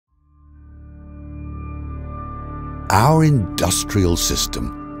Our industrial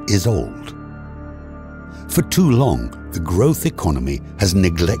system is old. For too long, the growth economy has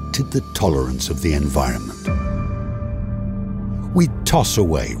neglected the tolerance of the environment. We toss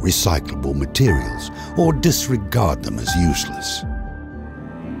away recyclable materials or disregard them as useless.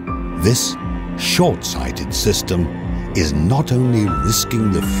 This short-sighted system is not only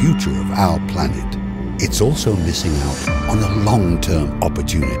risking the future of our planet, it's also missing out on a long-term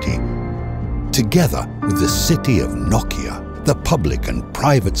opportunity. Together with the City of Nokia, the public and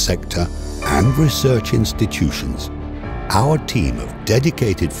private sector, and research institutions, our team of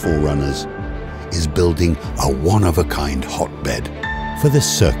dedicated forerunners is building a one-of-a-kind hotbed for the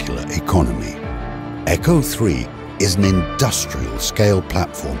circular economy. ECO3 is an industrial-scale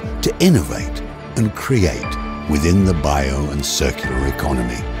platform to innovate and create within the bio and circular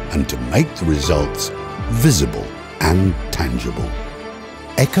economy, and to make the results visible and tangible.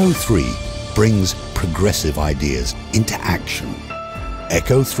 ECO3 brings progressive ideas into action.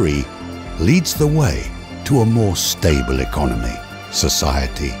 ECO3 leads the way to a more stable economy,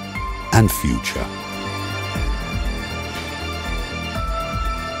 society, and future.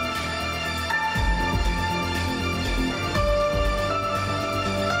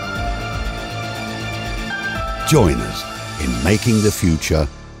 Join us in making the future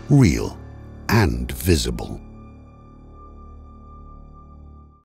real and visible.